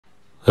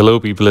Hello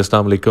people,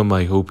 अस्सलाम वालेकुम।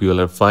 I hope you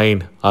are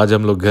fine. आज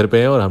हम लोग घर पे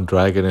हैं और हम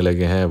ट्राई करने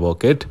लगे हैं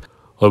वोकेट।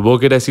 और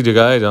वोकेट ऐसी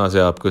जगह है जहाँ से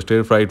आपको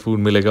स्टर फ्राइड फूड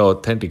मिलेगा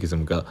ऑथेंटिक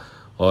किस्म का।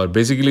 और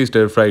बेसिकली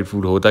स्टर फ्राइड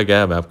फूड होता क्या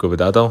है मैं आपको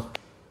बताता हूँ।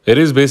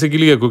 It is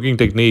basically a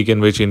cooking technique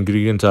in which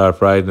ingredients are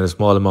fried in a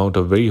small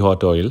amount of very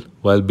hot oil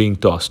while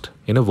being tossed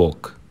in a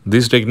wok.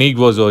 This technique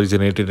was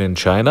originated in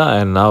China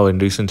and now in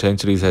recent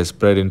centuries has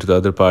spread into the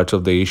other parts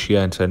of the Asia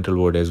and Central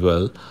world as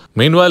well.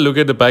 Meanwhile, look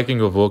at the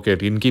packing of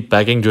Wokit. इनकी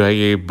packing जो है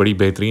ये बड़ी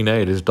बेहतरीन है।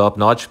 It is top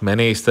notch.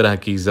 मैंने इस तरह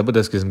की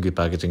ज़बरदस्त किस्म की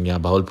पैकेजिंग यहाँ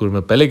भावलपुर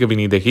में पहले कभी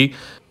नहीं देखी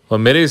और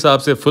मेरे हिसाब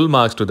से full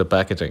marks to the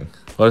packaging.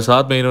 और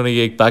साथ में इन्होंने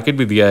ये एक पैकेट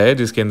भी दिया है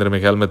जिसके अंदर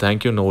मेरे ख्याल में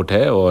थैंक यू नोट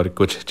है और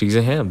कुछ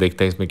चीज़ें हैं। अब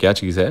देखते हैं इसमें क्या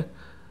चीज़ है।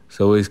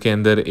 सो इसके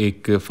अंदर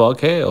एक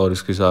फॉक है और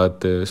उसके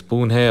साथ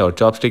स्पून है और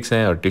चॉपस्टिक्स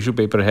हैं और टिश्यू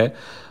पेपर है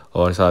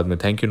और साथ में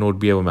थैंक यू नोट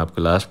भी है, वो मैं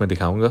आपको लास्ट में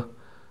दिखाऊंगा।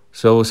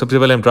 सबसे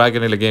पहले हम ट्राई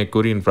करने लगे हैं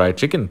Korean fried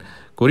chicken.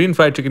 Korean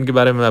fried chicken के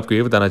बारे में मैं आपको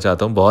ये बताना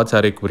चाहता हूँ, बहुत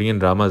सारे कोरियन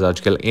ड्रामाज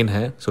आजकल इन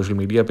हैं सोशल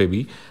मीडिया पे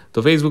भी,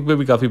 तो फेसबुक पे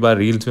भी काफ़ी बार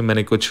रील्स में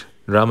मैंने कुछ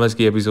ड्रामाज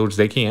की एपिसोड्स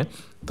देखी हैं।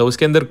 तो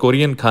उसके अंदर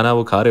कोरियन खाना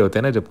वो खा रहे होते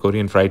हैं ना, जब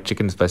कोरियन फ्राइड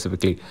चिकन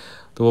स्पेसिफिकली,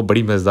 तो वो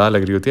बड़ी मज़ेदार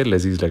लग रही होती है,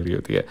 लजीज लग रही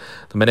होती है।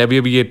 तो मैंने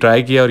अभी ये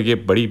ट्राई किया और ये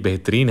बड़ी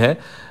बेहतरीन है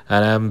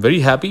and I am very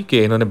happy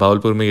कि इन्होंने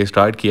भावलपुर में ये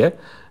स्टार्ट किया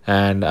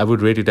है and I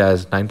would rate it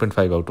as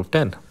 9.5 out of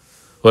 10।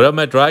 और अब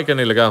मैं ट्राई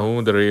करने लगा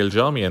हूँ द रियल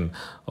चाउमीन।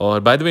 और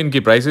बाय द वे इनकी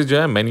प्राइसेस जो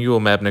है मेन्यू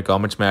मैं अपने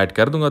कमेंट्स में ऐड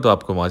कर दूंगा, तो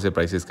आपको वहाँ से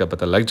प्राइसेस का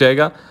पता लग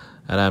जाएगा।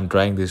 And I am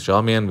trying this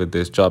chowmein with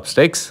this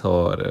chopsticks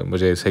और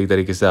मुझे सही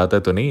तरीके से आता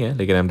तो नहीं है,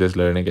 लेकिन I am just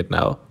learning it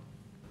now.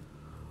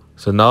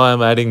 So now I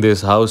am adding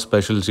this house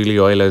special chilli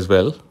oil as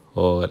well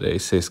और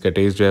इससे इसका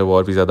टेस्ट जो है वो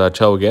और भी ज़्यादा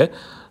अच्छा हो गया है।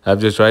 I have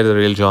just try the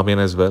real chowmein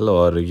as well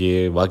और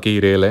ये वाकई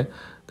रियल है।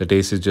 The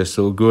test is just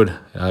so good.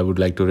 I would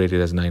like to rate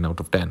it as 9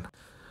 out of 10।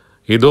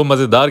 ये दो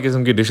मज़ेदार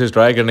किस्म की डिशेस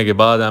ट्राई करने के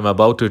बाद I am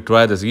about to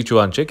try the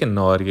सीचुआन chicken.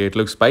 और ये it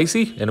look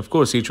spicy end of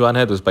course सीचुआन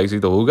है तो स्पाइसी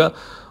तो होगा।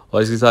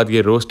 और इसके साथ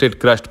ये रोस्टेड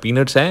क्रश्ड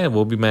पीनट्स हैं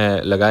वो भी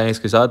मैं लगाए हैं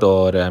इसके साथ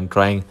और I am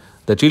trying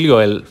the chilli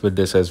oil with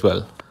this as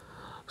well.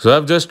 So I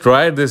have just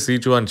tried this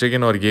सीचुआन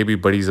chicken और ये भी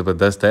बड़ी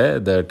ज़बरदस्त है।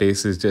 The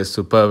test is just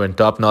superb and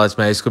top notch.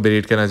 मैं इसको भी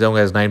रेट करना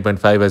चाहूँगा एज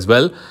 9.5 एज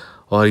वेल।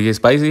 और ये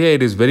स्पाइसी है,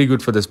 it is very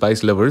good for the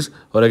spice lovers.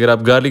 और अगर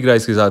आप गार्लिक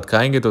राइस के साथ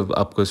खाएंगे तो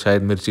आपको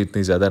शायद मिर्ची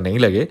इतनी ज़्यादा नहीं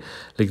लगे,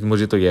 लेकिन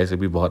मुझे तो ये ऐसे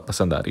भी बहुत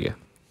पसंद आ रही है।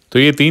 तो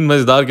ये 3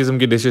 मज़ेदार किस्म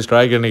की डिशेस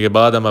ट्राई करने के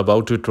बाद I am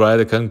about to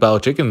try the खंग पाओ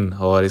चिकन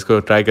और इसको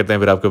ट्राई करते हैं,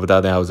 फिर आपको बता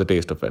दें how is the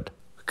test of it.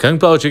 खंग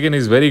पाओ chicken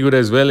is very good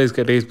as well.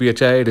 इसका टेस्ट भी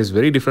अच्छा है। It is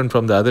very different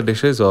from the other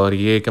dishes और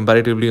ये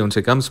कंपैरेटिवली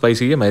उनसे कम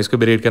स्पाइसी है। मैं इसको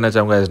भी रेट करना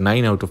चाहूँगा एज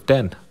 9 आउट ऑफ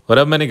 10। और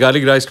अब मैंने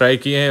गार्लिक राइस ट्राई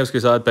किए हैं, उसके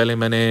साथ पहले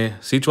मैंने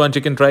सिचुआन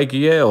चिकन ट्राई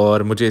की है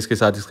और मुझे इसके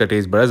साथ इसका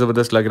टेस्ट बड़ा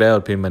ज़बरदस्त लग रहा है।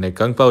 और फिर मैंने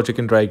खंग पाओ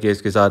चिकन ट्राई किया,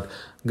 इसके साथ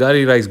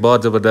गार्लिक राइस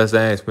बहुत ज़बरदस्त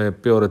है। इसमें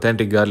प्योर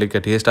ऑथेंटिक गार्लिक का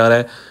टेस्ट आ रहा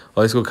है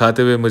और इसको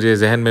खाते हुए मुझे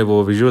जहन में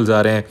वो विजुअल्स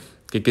आ रहे हैं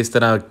कि किस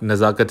तरह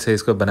नज़ाकत से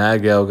इसको बनाया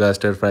गया होगा,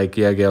 स्टर फ्राई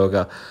किया गया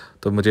होगा।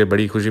 तो मुझे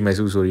बड़ी खुशी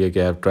महसूस हो रही है कि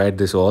I have tried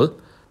this all.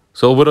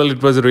 So overall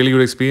it was a really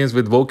good experience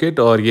with वोकेट।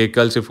 और ये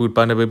कल से फूड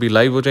पार्टनर पे भी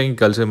लाइव हो जाएंगे।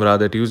 कल से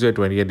मुराद है ट्यूसडे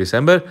 28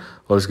 दिसंबर।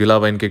 और उसके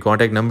अलावा इनके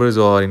कॉन्टैक्ट नंबर्स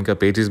और इनका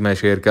पेजेस मैं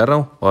शेयर कर रहा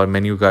हूँ और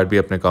मेन्यू कार्ड भी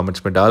अपने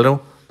कमेंट्स में डाल रहा हूँ,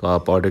 तो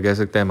आप ऑर्डर कर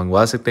सकते हैं,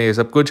 मंगवा सकते हैं। ये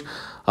सब कुछ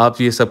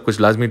आप ये सब कुछ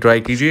लाजमी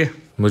ट्राई कीजिए।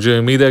 मुझे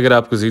उम्मीद है अगर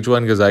आपको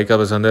सिचुआन का जायका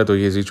पसंद है तो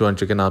ये सिचुआन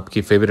चिकन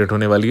आपकी फेवरेट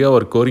होने वाली है।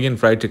 और कोरियन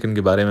फ्राइड चिकन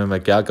के बारे में मैं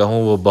क्या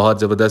कहूँ, वो बहुत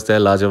ज़बरदस्त है,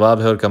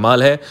 लाजवाब है और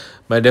कमाल है।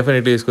 मैं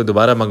डेफिनेटली इसको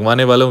दोबारा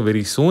मंगवाने वाला हूँ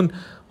वेरी सून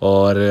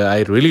और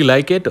आई रियली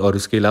लाइक इट। और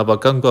उसके अलावा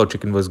खंग पाओ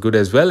chicken was good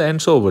as well and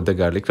so were the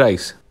garlic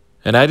rice.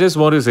 And I just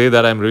want to say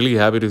that I'm really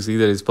happy to see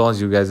the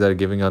response you guys are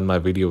giving on my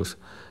videos.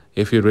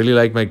 If you really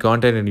like my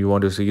content and you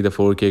want to see the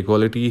 4K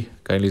quality,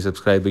 kindly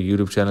subscribe the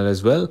YouTube channel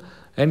as well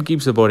and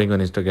keep supporting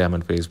on Instagram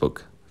and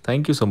Facebook.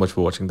 Thank you so much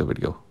for watching the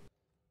video.